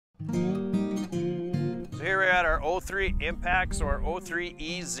at our 03 impacts, or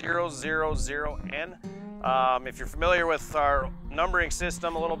 03E000N. If you're familiar with our numbering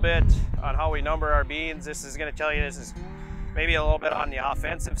system a little bit on how we number our beans, this is going to tell you this is maybe a little bit on the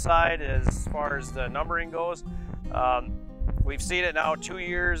offensive side as far as the numbering goes. We've seen it now 2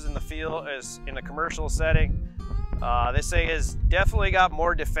 years in the field, as in the commercial setting. This thing has definitely got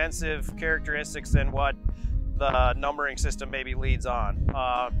more defensive characteristics than what the numbering system maybe leads on.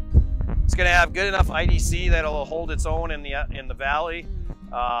 It's going to have good enough IDC that it'll hold its own in the valley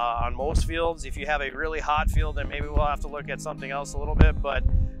on most fields. If you have a really hot field, then maybe we'll have to look at something else a little bit. But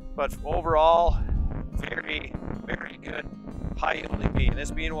overall, very, very good high yielding bean.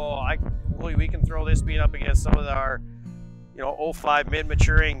 This bean we can throw this bean up against some of our 05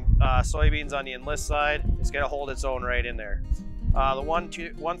 mid-maturing soybeans on the enlist side. It's going to hold its own right in there. The one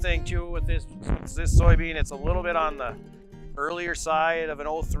thing too with this soybean, it's a little bit on the earlier side of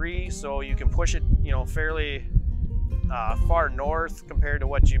an 03, so you can push it fairly far north compared to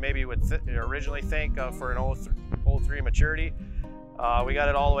what you maybe would originally think for an 03 maturity. We got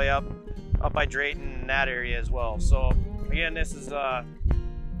it all the way up by Drayton in that area as well. So again, this is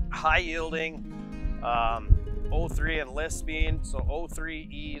high yielding 03 enlist bean, so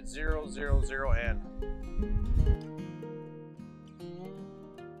 03E000N.